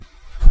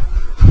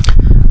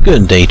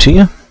Good day to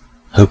you.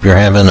 Hope you're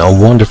having a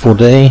wonderful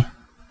day.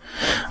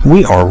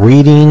 We are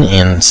reading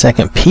in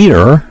 2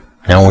 Peter.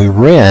 Now we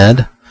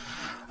read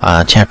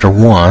chapter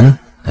 1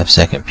 of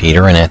 2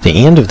 Peter, and at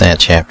the end of that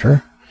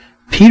chapter,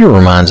 Peter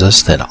reminds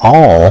us that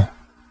all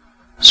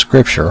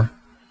Scripture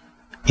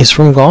is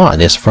from God,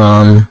 is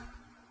from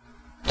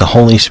the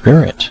Holy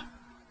Spirit.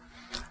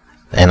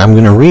 And I'm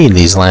going to read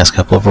these last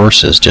couple of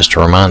verses just to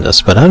remind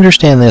us. But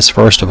understand this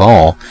first of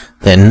all,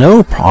 that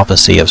no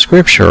prophecy of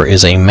Scripture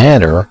is a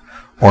matter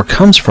or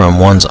comes from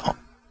one's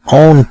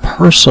own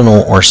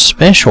personal or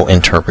special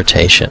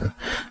interpretation.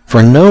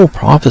 For no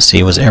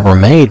prophecy was ever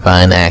made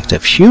by an act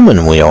of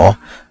human will,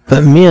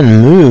 but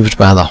men moved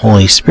by the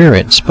Holy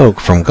Spirit spoke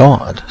from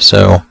God.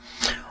 So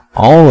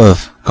all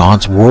of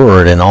God's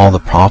Word and all the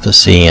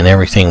prophecy and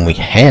everything we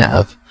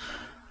have,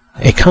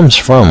 it comes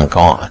from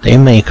God. It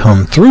may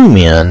come through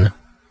men,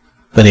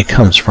 but it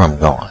comes from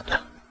God.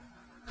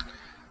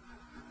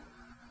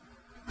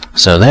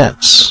 So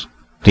that's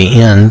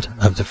the end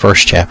of the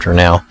first chapter.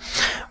 Now,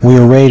 we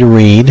are ready to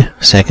read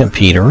 2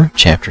 Peter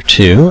chapter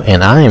 2,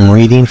 and I am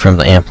reading from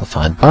the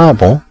Amplified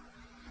Bible,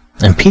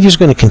 and Peter's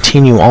going to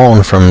continue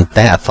on from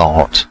that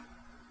thought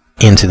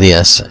into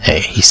this.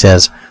 He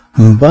says,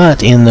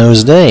 but in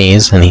those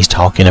days, and he's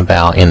talking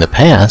about in the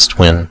past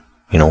when,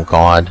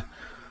 God,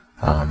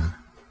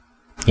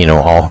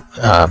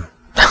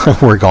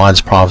 where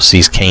God's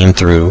prophecies came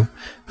through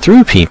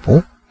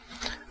people,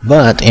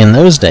 but in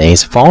those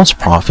days false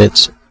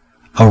prophets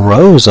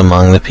arose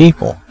among the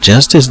people,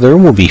 just as there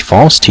will be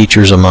false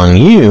teachers among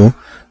you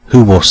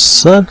who will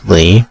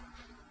subtly,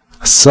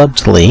 they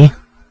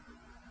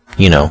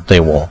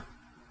will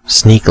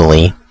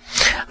sneakily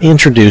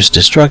introduce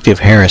destructive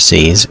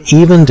heresies,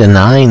 even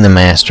denying the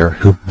master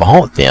who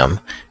bought them,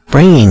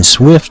 bringing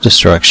swift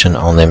destruction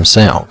on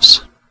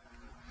themselves.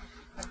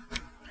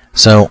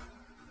 So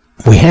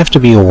we have to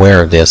be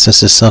aware of this.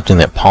 This is something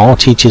that Paul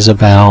teaches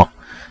about,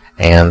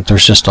 and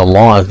there's just a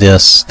lot of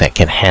this that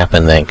can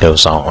happen that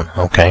goes on,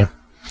 okay?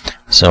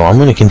 So I'm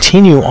going to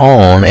continue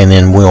on, and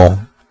then we'll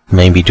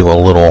maybe do a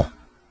little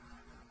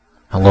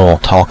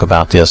talk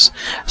about this.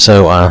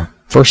 So,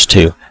 verse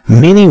 2,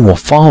 many will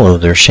follow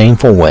their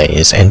shameful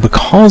ways, and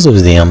because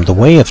of them the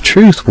way of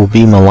truth will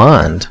be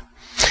maligned.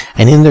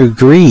 And in their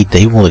greed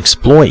they will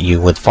exploit you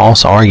with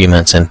false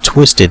arguments and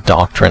twisted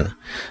doctrine.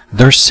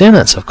 Their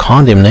sentence of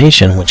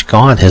condemnation, which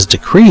God has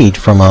decreed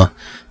from a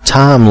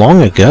time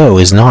long ago,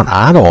 is not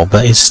idle,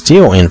 but is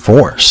still in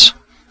force.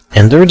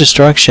 And their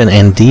destruction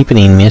and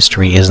deepening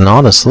mystery is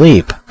not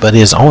asleep, but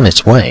is on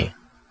its way.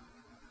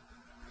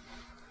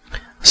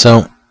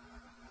 So,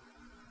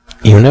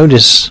 you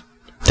notice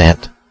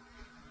that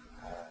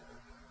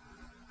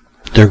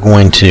they're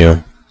going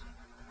to,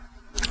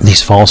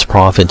 these false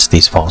prophets,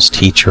 these false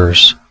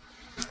teachers,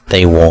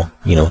 they will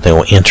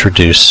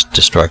introduce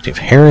destructive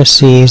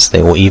heresies.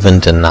 They will even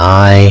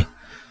deny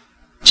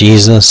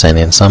Jesus, and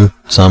in some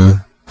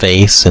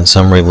faiths, in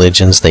some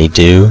religions, they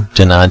do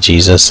deny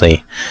Jesus.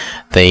 They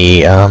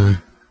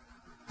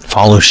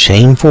follow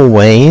shameful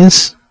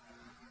ways,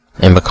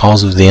 and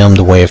because of them,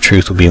 the way of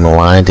truth will be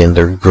maligned. In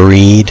their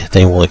greed,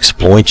 they will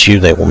exploit you.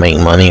 They will make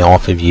money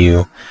off of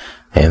you,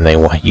 and they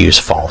will use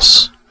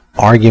false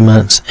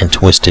arguments and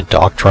twisted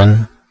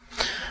doctrine.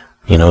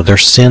 Their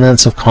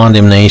sentence of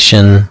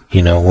condemnation,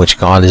 which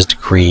God has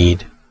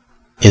decreed,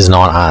 is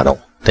not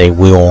idle. They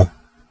will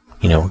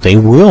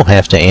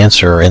have to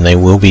answer, and they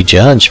will be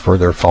judged for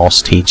their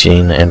false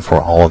teaching and for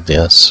all of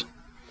this.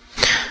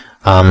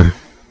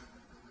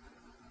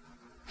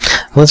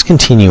 Let's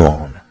continue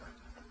on.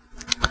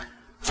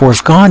 For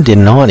if God did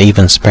not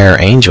even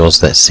spare angels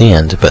that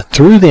sinned, but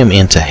threw them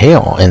into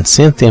hell and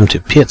sent them to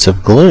pits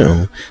of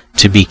gloom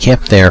to be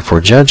kept there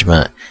for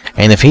judgment,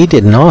 and if he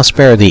did not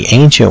spare the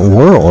ancient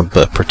world,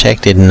 but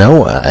protected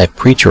Noah, a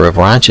preacher of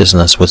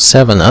righteousness, with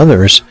 7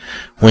 others,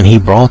 when he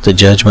brought the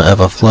judgment of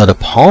a flood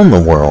upon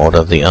the world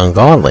of the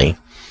ungodly,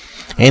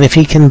 and if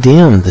he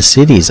condemned the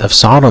cities of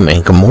Sodom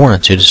and Gomorrah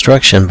to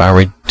destruction by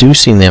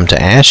reducing them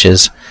to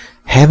ashes,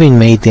 having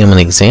made them an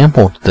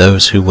example to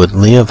those who would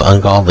live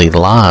ungodly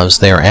lives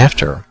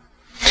thereafter,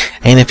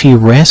 and if he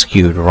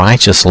rescued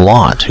righteous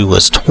Lot, who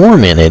was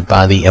tormented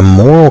by the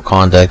immoral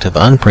conduct of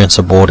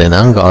unprincipled and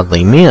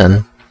ungodly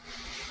men,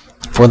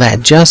 for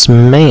that just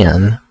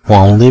man,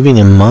 while living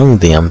among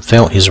them,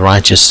 felt his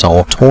righteous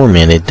soul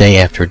tormented day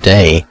after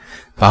day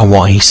by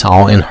what he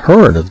saw and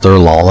heard of their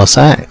lawless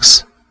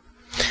acts.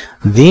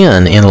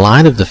 Then, in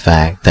light of the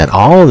fact that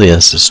all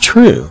this is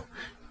true,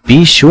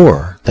 be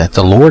sure that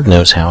the Lord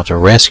knows how to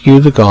rescue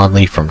the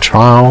godly from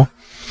trial,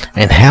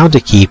 and how to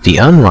keep the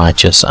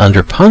unrighteous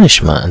under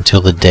punishment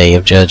until the day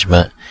of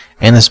judgment,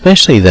 and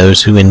especially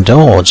those who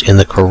indulge in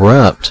the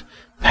corrupt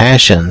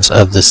passions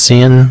of the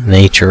sin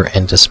nature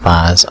and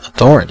despise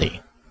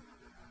authority.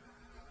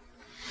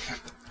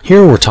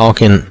 Here we're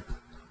talking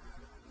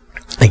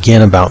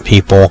again about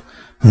people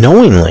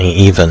knowingly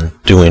even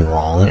doing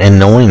wrong and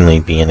knowingly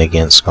being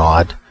against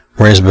God,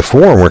 whereas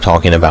before we're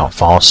talking about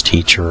false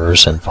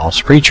teachers and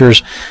false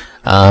preachers,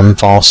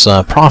 false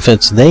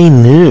prophets. They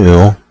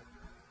knew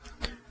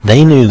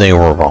They knew they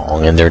were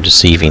wrong, and they're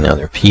deceiving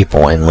other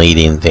people and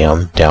leading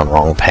them down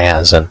wrong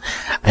paths. And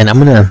I'm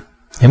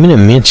gonna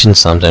mention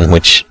something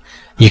which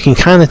you can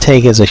kind of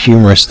take as a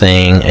humorous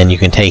thing, and you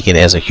can take it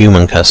as a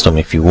human custom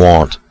if you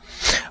want.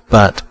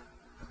 But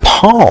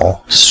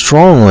Paul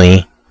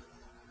strongly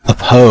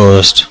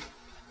opposed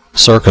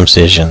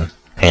circumcision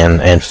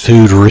and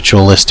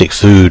ritualistic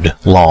food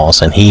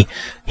laws, and he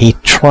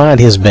tried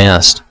his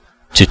best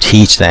to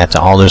teach that to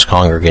all those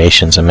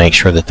congregations and make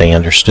sure that they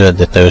understood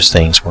that those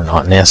things were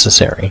not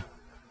necessary.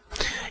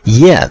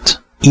 Yet,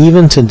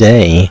 even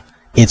today,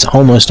 it's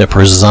almost a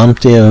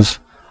presumptive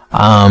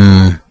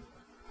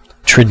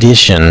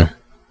tradition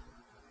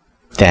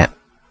that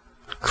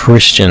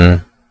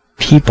Christian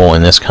people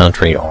in this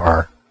country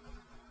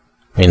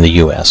in the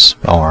U.S.,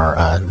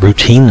 are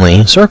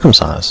routinely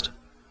circumcised.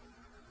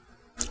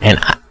 And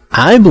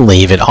I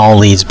believe it all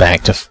leads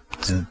back to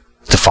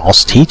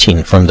false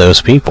teaching from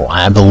those people.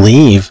 I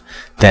believe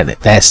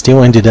that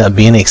still ended up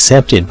being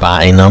accepted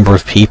by a number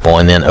of people,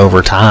 and then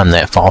over time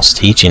that false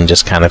teaching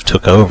just kind of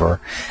took over.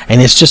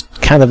 And it's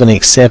just kind of an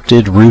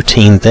accepted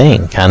routine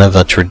thing, kind of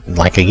a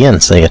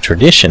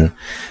tradition.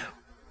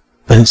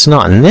 But it's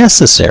not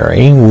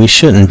necessary. We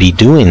shouldn't be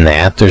doing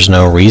that. There's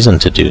no reason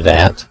to do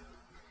that.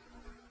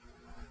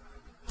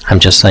 I'm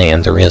just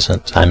saying there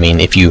isn't. I mean,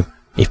 if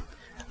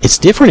it's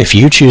different if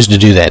you choose to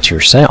do that to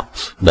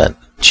yourself, but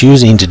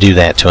choosing to do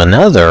that to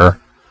another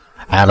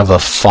out of a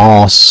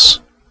false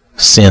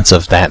sense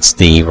of that's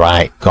the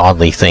right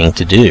godly thing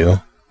to do,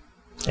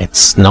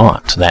 it's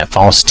not. That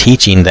false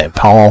teaching that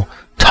Paul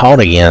taught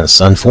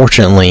against,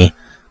 unfortunately,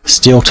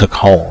 still took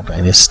hold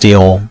and is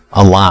still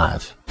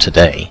alive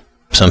today.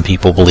 Some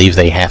people believe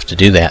they have to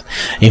do that.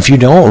 If you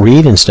don't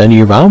read and study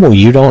your Bible,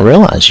 you don't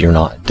realize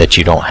that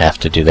you don't have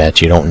to do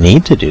that. You don't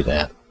need to do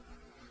that.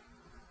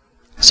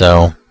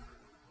 So,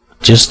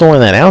 just throwing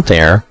that out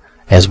there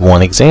as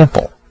one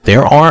example.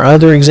 There are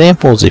other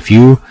examples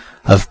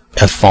of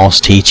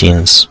false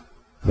teachings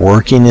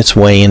working its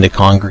way into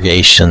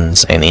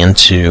congregations and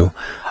into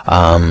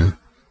the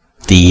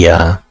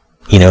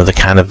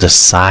kind of the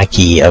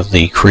psyche of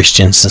the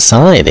Christian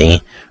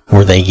society,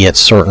 where they get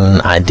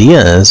certain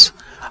ideas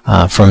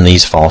from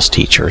these false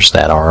teachers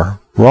that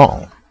are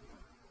wrong.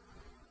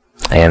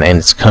 And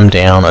it's come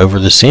down over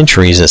the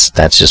centuries.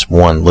 That's just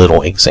one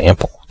little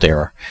example.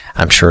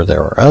 I'm sure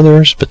there are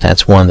others, but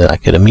that's one that I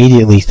could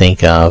immediately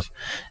think of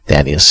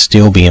that is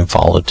still being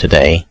followed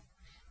today,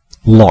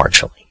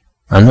 largely.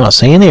 I'm not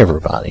saying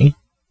everybody,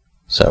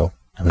 so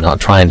I'm not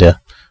trying to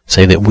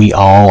say that we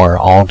all are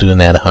all doing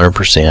that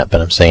 100%,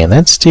 but I'm saying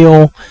that's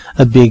still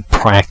a big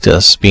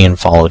practice being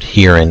followed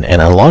here, and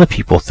a lot of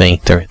people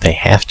think they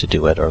have to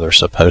do it or they're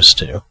supposed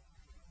to.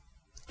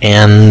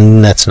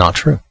 And that's not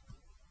true.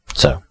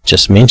 So,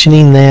 just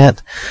mentioning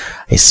that,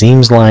 it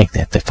seems like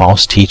that the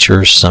false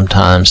teachers,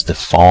 sometimes the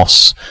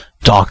false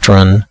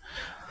doctrine,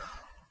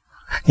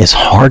 is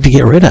hard to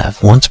get rid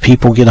of. Once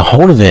people get a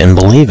hold of it and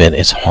believe it,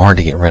 it's hard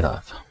to get rid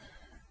of.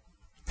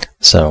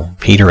 So,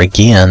 Peter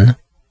again,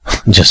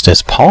 just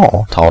as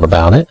Paul taught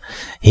about it,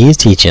 he's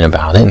teaching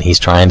about it, and he's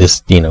trying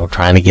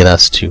to get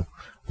us to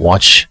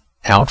watch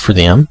out for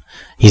them.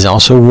 He's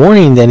also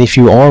warning that if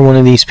you are one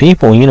of these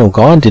people,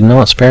 God did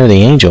not spare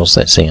the angels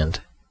that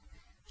sinned.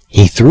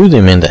 He threw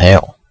them into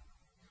hell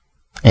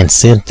and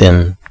sent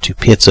them to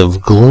pits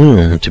of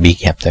gloom to be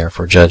kept there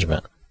for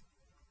judgment.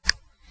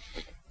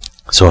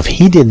 So if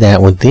he did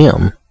that with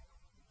them,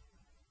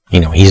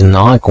 he's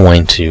not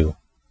going to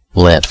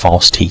let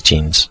false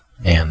teachings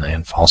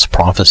and false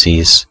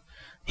prophecies,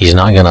 he's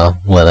not going to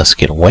let us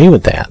get away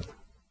with that.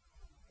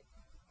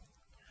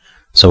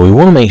 So we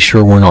want to make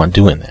sure we're not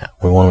doing that.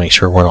 We want to make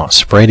sure we're not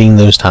spreading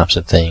those types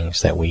of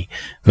things, that we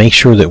make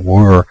sure that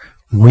we're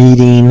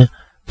reading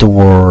the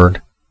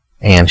Word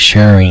and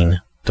sharing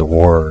the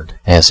Word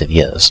as it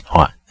is,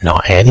 not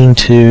adding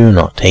to,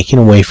 not taking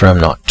away from,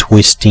 not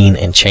twisting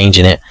and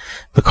changing it,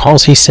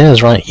 because he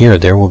says right here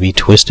there will be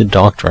twisted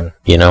doctrine,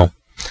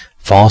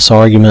 false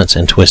arguments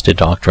and twisted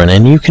doctrine,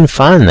 and you can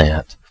find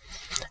that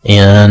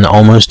in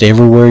almost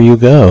everywhere you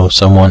go.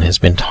 Someone has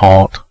been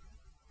taught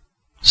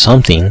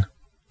something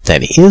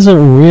that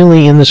isn't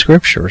really in the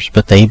Scriptures,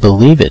 but they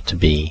believe it to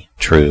be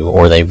true,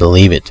 or they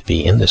believe it to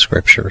be in the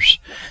Scriptures.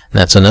 And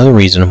that's another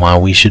reason why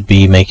we should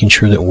be making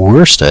sure that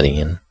we're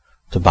studying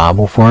the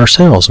Bible for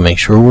ourselves. Make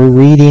sure we're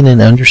reading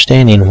and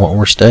understanding what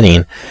we're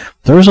studying.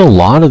 There's a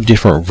lot of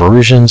different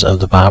versions of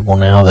the Bible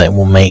now that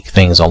will make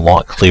things a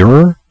lot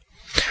clearer.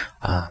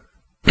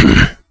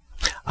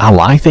 I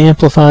like the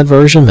Amplified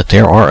Version, but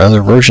there are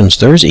other versions.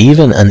 There's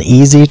even an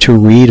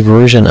easy-to-read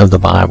version of the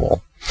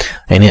Bible,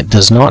 and it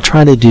does not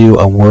try to do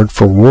a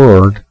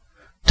word-for-word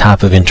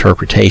type of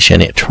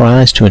interpretation. It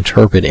tries to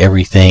interpret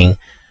everything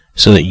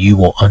so that you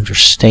will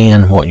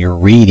understand what you're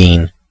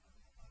reading,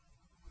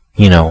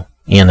 in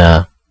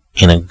a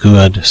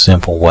good,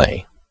 simple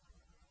way.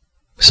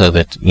 So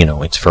that,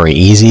 it's very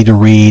easy to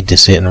read, to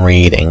sit and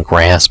read and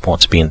grasp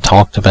what's being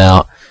talked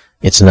about.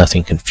 It's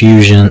nothing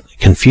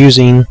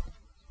confusing.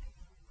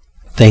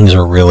 Things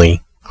are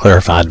really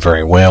clarified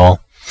very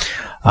well.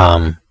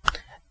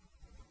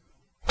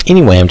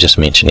 Anyway, I'm just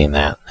mentioning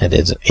that.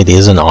 It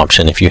is an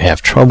option. If you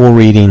have trouble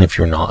reading, if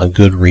you're not a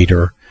good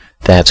reader,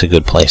 that's a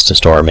good place to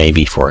start.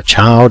 Maybe for a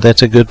child,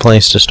 that's a good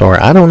place to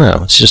start. I don't know.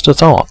 It's just a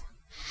thought.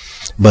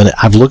 But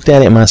I've looked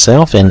at it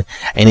myself, and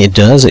it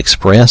does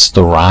express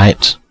the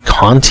right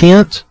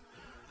content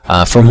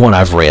from what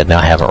I've read. Now,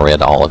 I haven't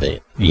read all of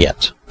it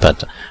yet,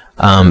 but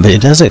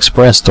it does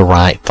express the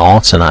right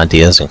thoughts and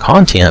ideas and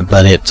content,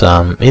 but it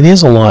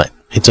is a lot.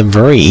 It's a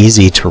very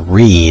easy to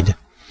read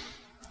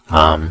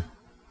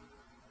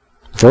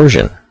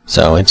version.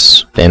 So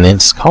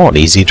it's called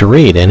easy to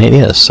read, and it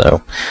is.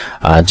 So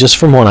just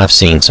from what I've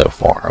seen so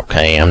far,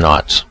 okay, I'm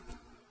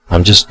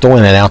just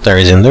throwing that out there.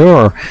 As in, there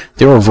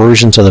are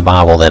versions of the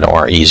Bible that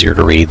are easier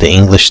to read. The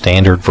English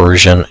Standard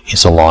Version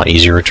is a lot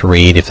easier to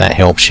read, if that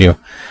helps you.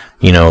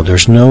 You know,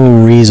 there's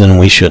no reason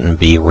we shouldn't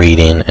be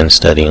reading and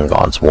studying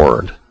God's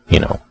Word, you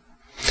know,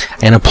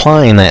 and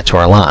applying that to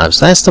our lives.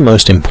 That's the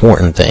most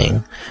important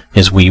thing,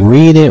 is we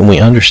read it and we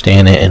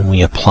understand it and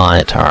we apply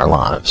it to our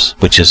lives,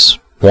 which is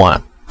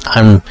what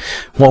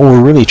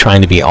we're really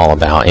trying to be all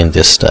about in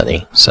this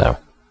study. So,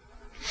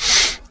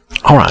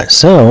 alright,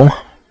 so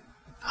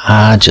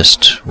I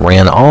just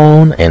ran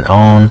on,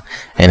 and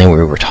then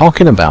we were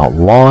talking about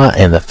Lot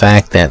and the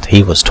fact that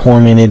he was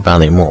tormented by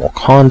the immoral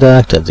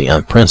conduct of the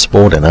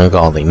unprincipled and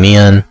ungodly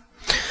men.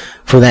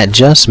 For that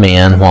just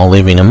man, while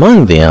living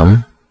among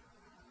them,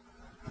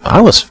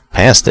 I was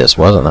past this,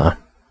 wasn't I?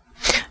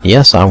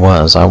 Yes, I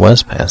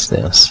was past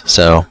this.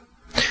 So,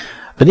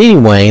 but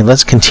anyway,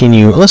 let's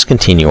continue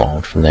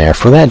on from there.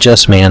 For that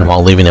just man,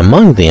 while living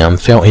among them,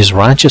 felt his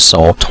righteous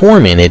soul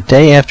tormented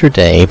day after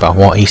day by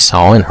what he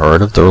saw and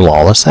heard of their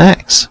lawless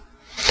acts.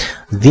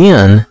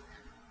 Then,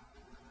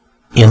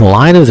 in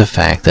light of the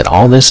fact that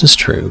all this is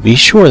true, be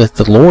sure that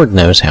the Lord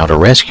knows how to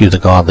rescue the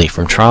godly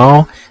from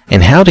trial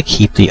and how to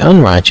keep the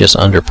unrighteous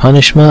under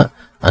punishment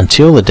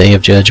until the day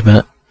of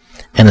judgment,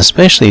 and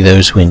especially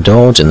those who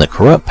indulge in the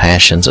corrupt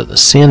passions of the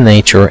sin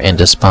nature and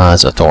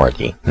despise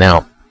authority.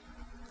 Now,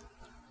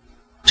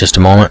 just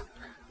a moment.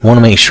 I want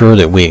to make sure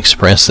that we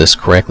express this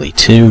correctly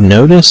too.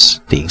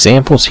 Notice the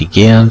examples he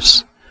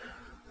gives.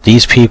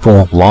 These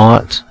people,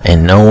 Lot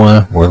and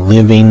Noah, were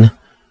living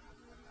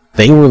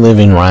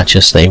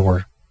righteous. They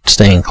were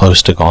staying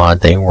close to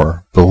God. They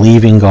were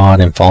believing God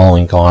and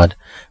following God.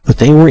 But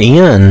they were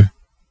in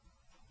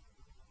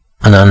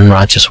an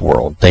unrighteous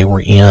world. They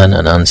were in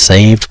an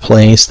unsaved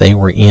place. They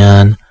were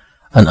in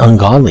an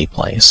ungodly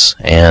place.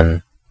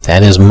 And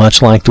that is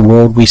much like the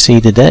world we see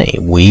today.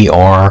 We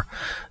are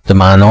the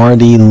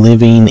minority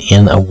living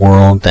in a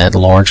world that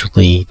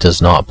largely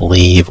does not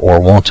believe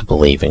or want to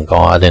believe in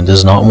God and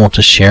does not want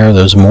to share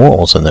those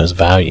morals and those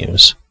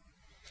values.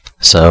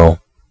 So,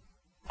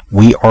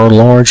 we are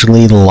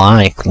largely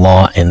like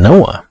Lot and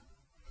Noah.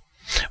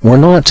 We're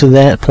not to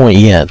that point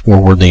yet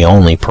where we're the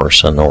only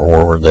person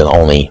or we're the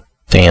only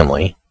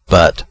family,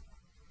 but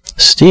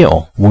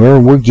still,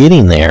 we're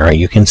getting there.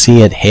 You can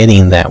see it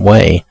heading that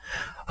way.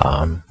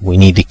 We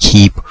need to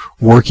keep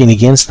working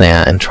against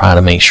that and try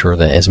to make sure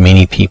that as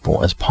many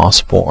people as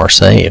possible are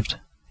saved,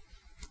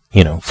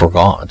 for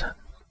God.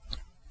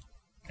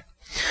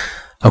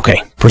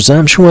 Okay,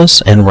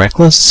 presumptuous and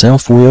reckless,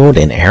 self-willed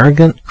and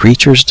arrogant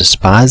creatures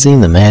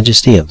despising the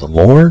majesty of the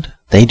Lord,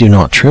 they do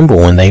not tremble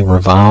when they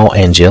revile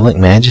angelic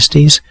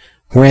majesties,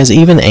 whereas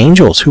even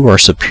angels who are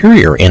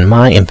superior in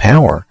might and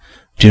power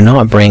do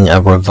not bring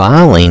a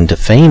reviling,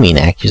 defaming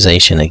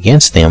accusation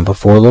against them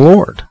before the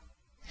Lord.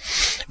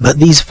 But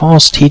these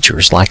false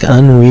teachers, like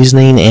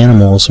unreasoning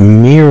animals,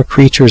 mere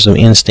creatures of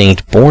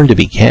instinct, born to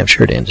be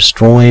captured and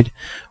destroyed,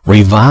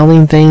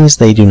 reviling things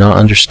they do not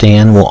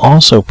understand, will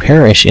also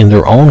perish in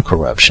their own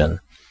corruption.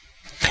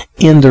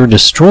 In their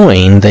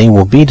destroying they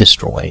will be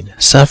destroyed,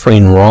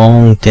 suffering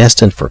wrong,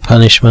 destined for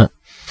punishment,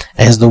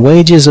 as the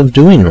wages of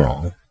doing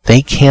wrong.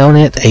 They count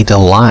it a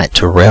delight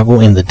to revel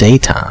in the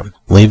daytime,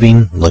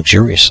 living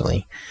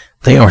luxuriously.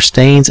 They are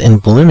stains and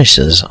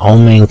blemishes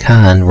on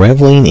mankind,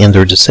 reveling in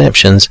their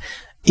deceptions,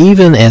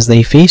 even as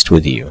they feast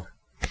with you.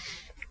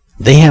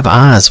 They have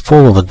eyes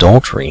full of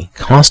adultery,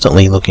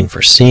 constantly looking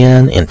for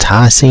sin,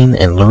 enticing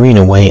and luring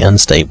away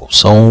unstable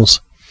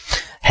souls.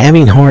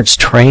 Having hearts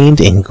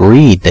trained in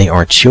greed, they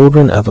are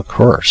children of a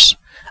curse,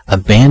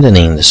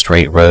 abandoning the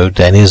straight road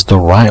that is the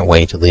right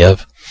way to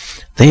live.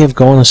 They have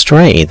gone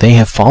astray. They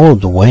have followed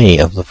the way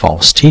of the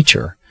false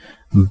teacher,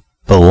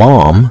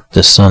 Balaam,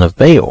 the son of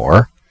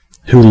Beor,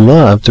 who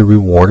loved the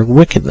reward of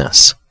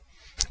wickedness.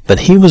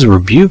 But he was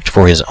rebuked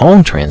for his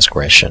own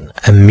transgression.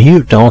 A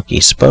mute donkey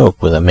spoke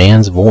with a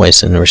man's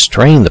voice and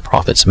restrained the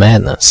prophet's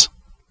madness.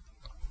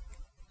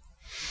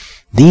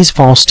 These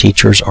false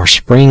teachers are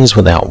springs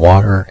without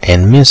water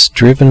and mists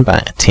driven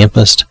by a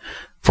tempest,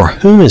 for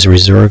whom is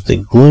reserved the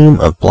gloom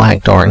of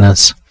black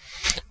darkness,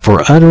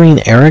 for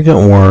uttering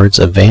arrogant words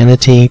of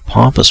vanity,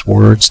 pompous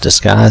words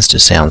disguised to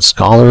sound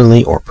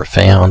scholarly or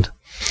profound,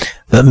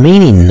 but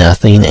meaning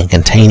nothing and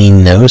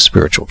containing no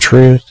spiritual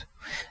truth.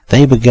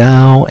 They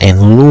beguile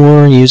and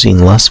lure, using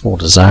lustful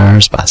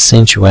desires by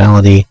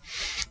sensuality,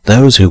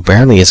 those who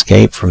barely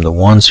escape from the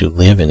ones who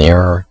live in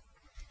error.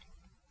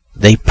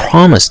 They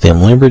promise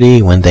them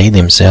liberty when they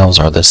themselves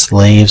are the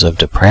slaves of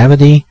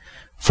depravity,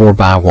 for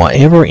by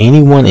whatever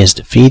anyone is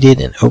defeated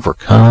and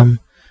overcome,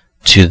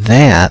 to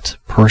that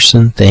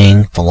person,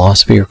 thing,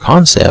 philosophy, or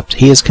concept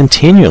he is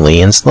continually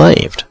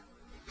enslaved.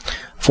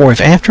 For if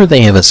after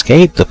they have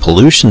escaped the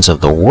pollutions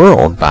of the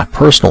world by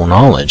personal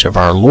knowledge of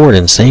our Lord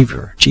and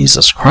Savior,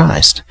 Jesus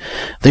Christ,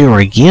 they are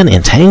again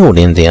entangled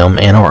in them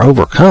and are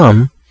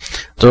overcome,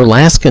 their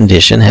last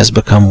condition has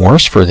become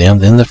worse for them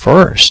than the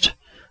first.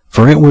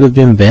 For it would have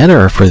been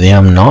better for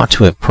them not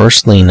to have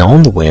personally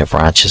known the way of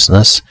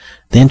righteousness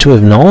than to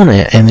have known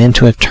it and then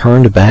to have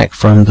turned back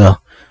from the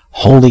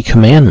holy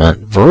commandment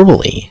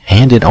verbally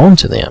handed on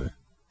to them.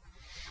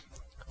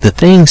 The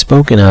thing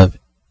spoken of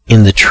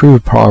in the true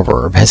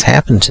proverb has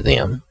happened to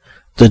them.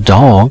 The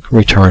dog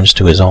returns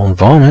to his own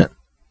vomit,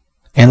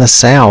 and the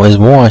sow is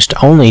washed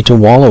only to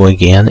wallow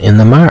again in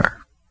the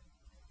mire.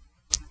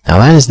 Now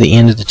that is the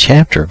end of the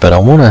chapter, but I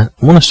want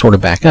to sort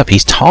of back up.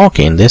 He's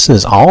talking, this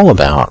is all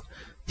about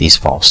these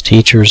false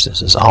teachers.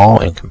 This is all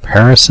in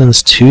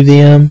comparisons to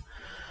them.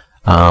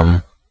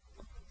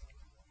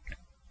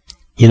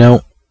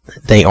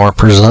 They are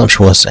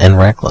presumptuous and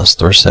reckless.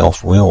 They're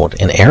self-willed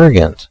and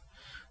arrogant.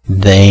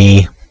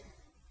 They,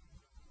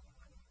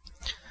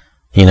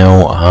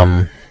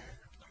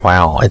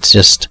 it's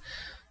just,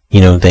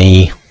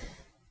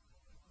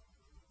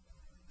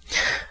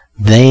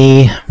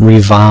 they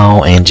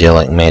revile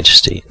angelic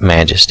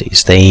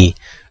majesties.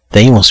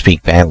 They will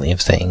speak badly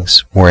of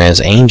things, whereas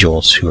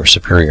angels who are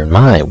superior in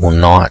might will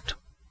not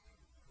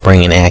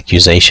bring an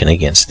accusation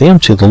against them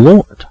to the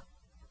Lord.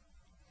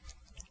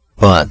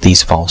 But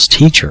these false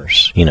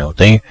teachers,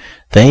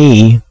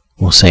 they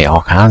will say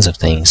all kinds of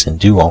things and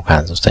do all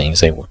kinds of things.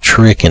 They will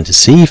trick and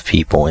deceive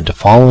people into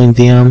following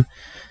them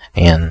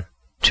and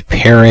to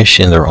perish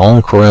in their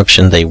own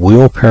corruption. They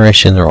will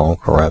perish in their own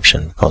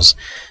corruption because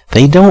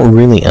they don't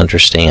really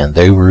understand.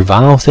 They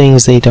revile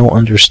things they don't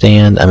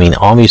understand. I mean,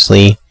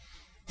 obviously,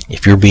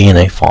 if you're being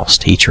a false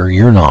teacher,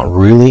 you're not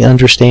really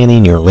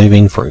understanding. You're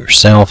living for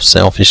yourself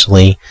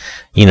selfishly.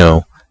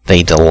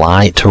 They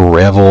delight to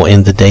revel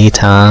in the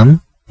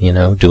daytime,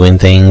 doing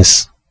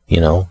things,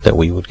 that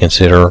we would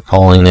consider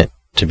calling it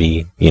to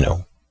be,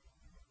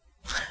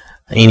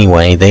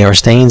 Anyway, they are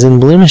stains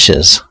and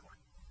blemishes,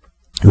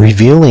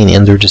 reveling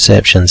in their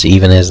deceptions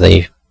even as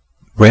they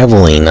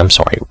reveling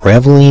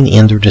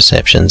in their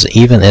deceptions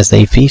even as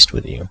they feast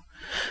with you.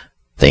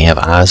 They have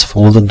eyes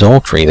full of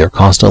adultery. They're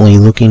constantly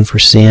looking for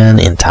sin,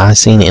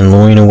 enticing and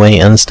luring away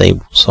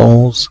unstable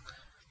souls.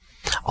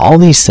 All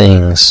these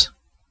things,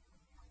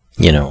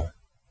 go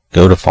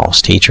to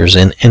false teachers,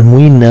 and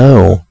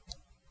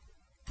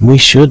we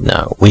should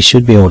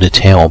be able to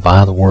tell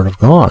by the Word of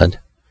God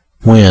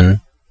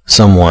when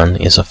someone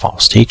is a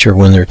false teacher,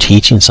 when they're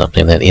teaching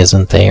something that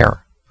isn't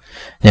there.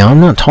 Now,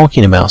 I'm not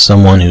talking about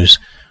someone who's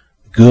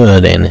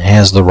good and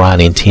has the right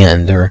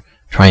intent. They're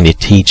trying to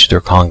teach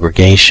their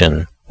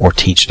congregation or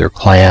teach their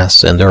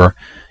class, and they're,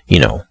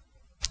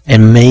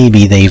 and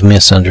maybe they've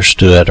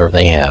misunderstood or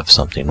they have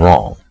something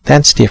wrong.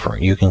 That's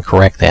different. You can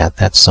correct that.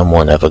 That's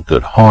someone of a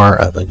good heart,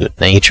 of a good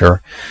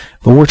nature.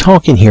 But we're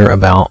talking here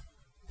about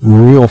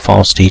real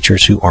false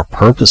teachers who are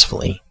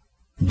purposefully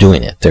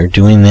doing it. They're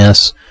doing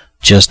this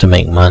just to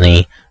make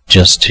money,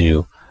 just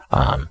to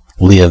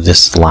live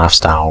this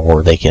lifestyle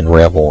where they can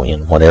revel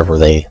in whatever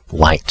they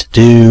like to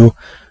do.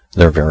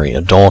 They're very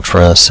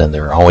adulterous, and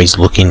they're always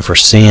looking for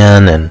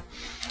sin and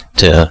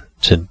to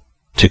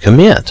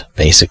commit,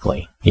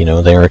 basically.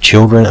 They are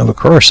children of a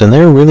curse, and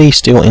they're really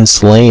still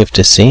enslaved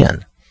to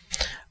sin.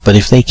 But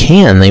if they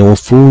can, they will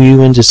fool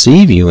you and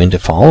deceive you into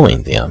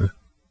following them.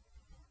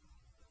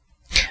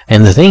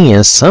 And the thing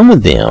is, some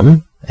of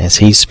them, as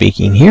he's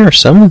speaking here,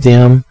 some of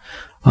them,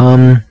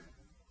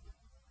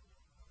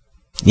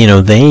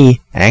 they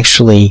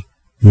actually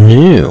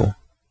knew,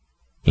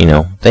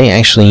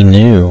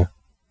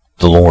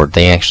 the Lord.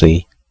 They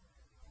actually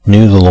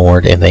knew the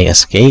Lord, and they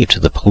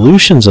escaped the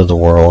pollutions of the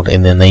world,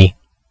 and then they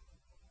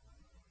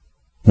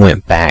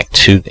went back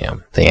to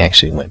them. They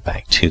actually went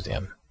back to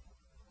them.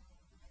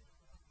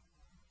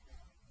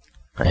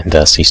 And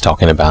thus he's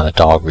talking about a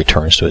dog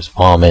returns to his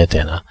vomit,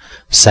 and a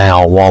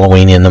sow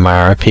wallowing in the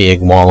mire, a pig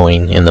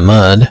wallowing in the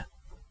mud,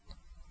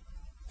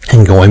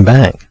 and going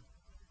back.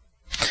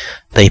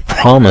 They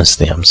promise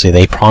them,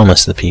 they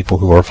promise the people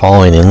who are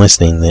following and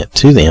listening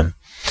to them,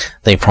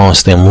 they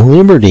promise them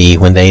liberty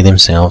when they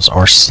themselves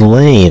are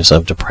slaves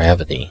of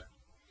depravity.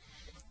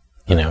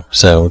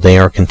 So they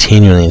are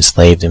continually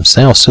enslaved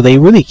themselves, so they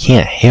really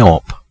can't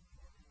help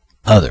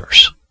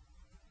others.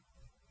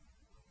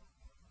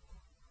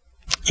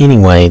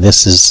 Anyway,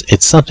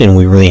 it's something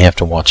we really have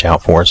to watch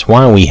out for. It's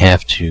why we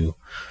have to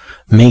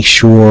make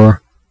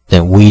sure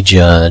that we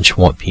judge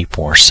what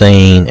people are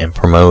saying and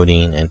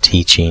promoting and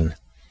teaching.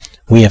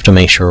 We have to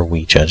make sure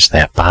we judge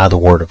that by the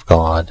Word of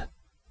God,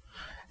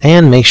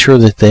 and make sure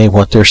that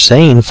what they're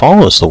saying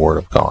follows the Word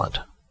of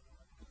God.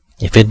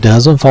 If it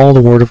doesn't follow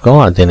the Word of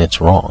God, then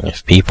it's wrong.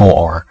 If people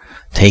are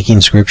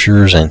taking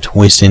scriptures and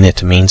twisting it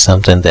to mean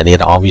something that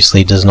it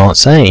obviously does not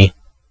say,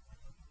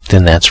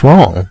 then that's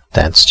wrong.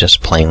 That's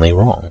just plainly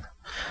wrong.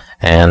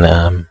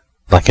 And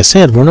like I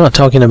said, we're not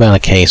talking about a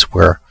case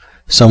where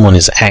someone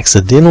is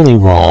accidentally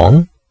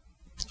wrong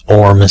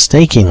or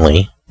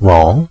mistakenly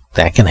wrong.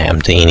 That can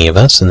happen to any of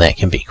us, and that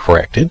can be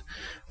corrected.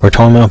 We're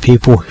talking about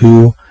people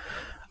who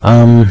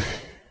are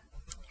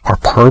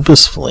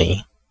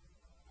purposefully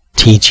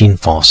teaching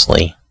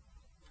falsely.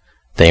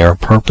 They are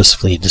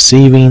purposefully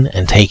deceiving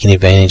and taking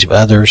advantage of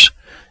others.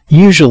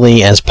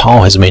 Usually, as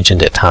Paul has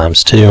mentioned at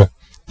times too,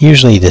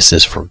 usually this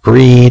is for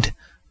greed.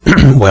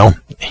 Well,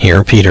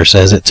 here Peter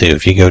says it too.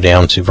 If you go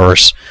down to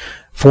verse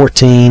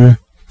 14,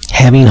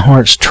 having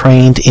hearts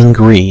trained in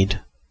greed.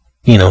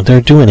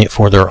 They're doing it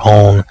for their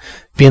own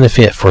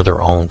benefit, for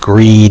their own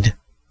greed.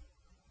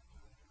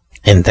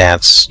 And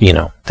that's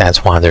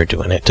why they're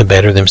doing it, to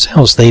better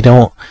themselves. They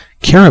don't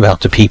care about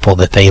the people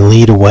that they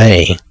lead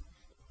away,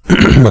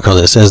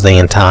 because it says they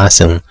entice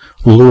and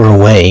lure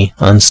away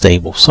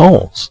unstable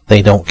souls.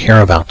 They don't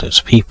care about those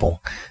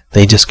people.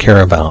 They just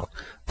care about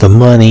the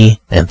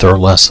money and their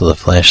lust of the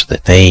flesh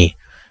that they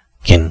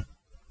can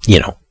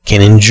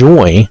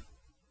enjoy,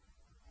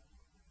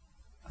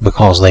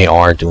 because they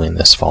are doing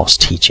this false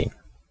teaching.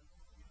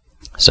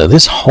 So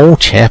this whole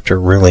chapter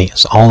really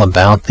is all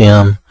about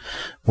them,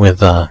 with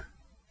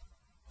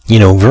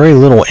very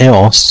little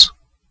else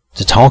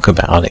to talk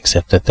about,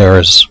 except that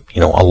there's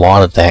a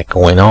lot of that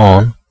going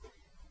on.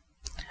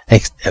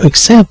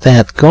 Except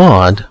that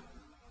God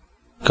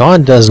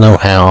does know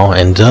how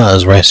and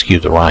does rescue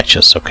the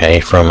righteous,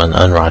 from an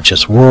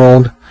unrighteous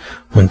world.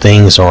 When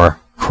things are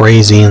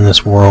crazy in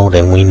this world,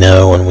 and we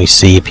know and we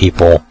see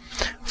people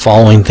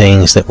following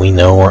things that we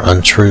know are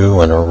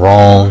untrue and are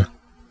wrong,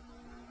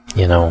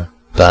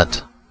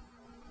 but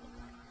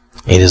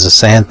it is a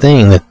sad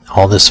thing that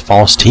all this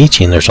false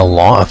teaching, there's a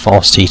lot of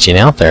false teaching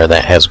out there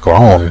that has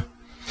grown.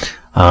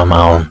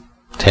 I'll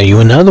tell you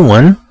another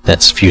one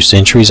that's a few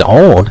centuries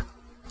old.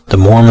 The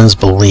Mormons'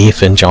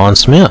 belief in John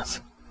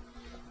Smith.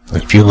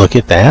 If you look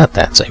at that,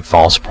 that's a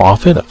false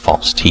prophet, a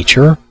false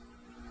teacher.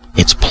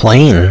 It's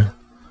plain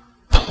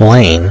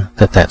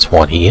that that's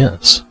what he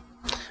is.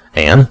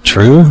 And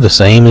true, the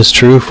same is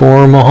true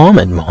for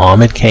Muhammad.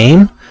 Muhammad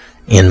came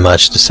in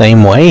much the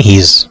same way.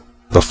 He's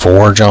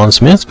before John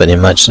Smith, but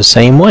in much the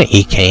same way.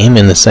 He came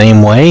in the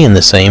same way, in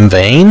the same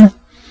vein,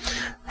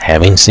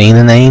 having seen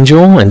an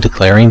angel and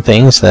declaring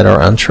things that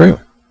are untrue.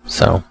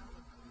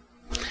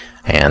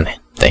 And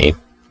they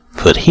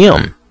put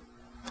him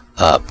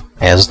up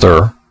as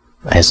their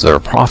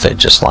prophet,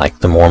 just like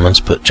the Mormons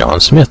put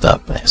John Smith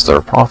up as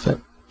their prophet.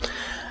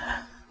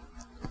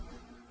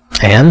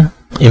 And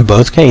in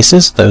both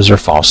cases, those are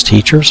false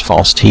teachers,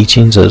 false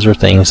teachings. Those are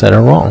things that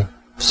are wrong.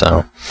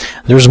 So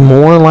there's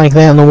more like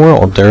that in the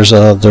world. There's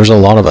a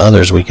lot of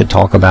others. We could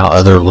talk about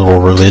other little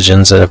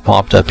religions that have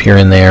popped up here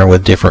and there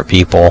with different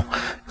people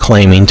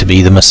claiming to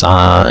be the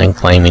Messiah and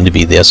claiming to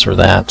be this or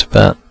that.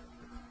 But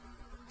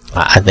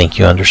I think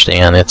you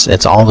understand.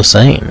 It's all the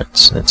same.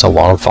 It's a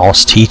lot of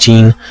false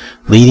teaching,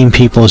 leading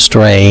people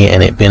astray,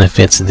 and it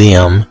benefits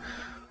them.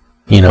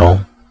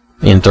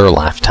 In their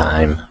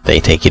lifetime, they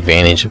take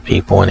advantage of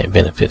people, and it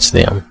benefits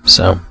them.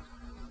 So,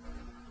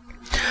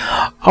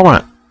 all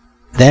right.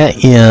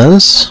 That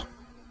is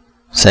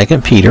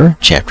 2 Peter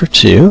chapter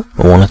 2.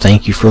 I want to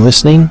thank you for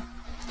listening.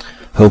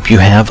 Hope you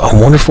have a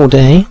wonderful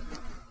day.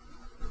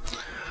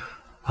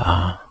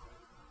 I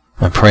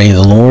pray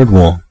the Lord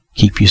will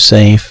keep you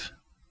safe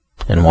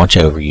and watch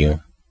over you.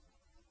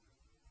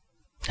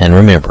 And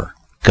remember,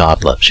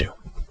 God loves you.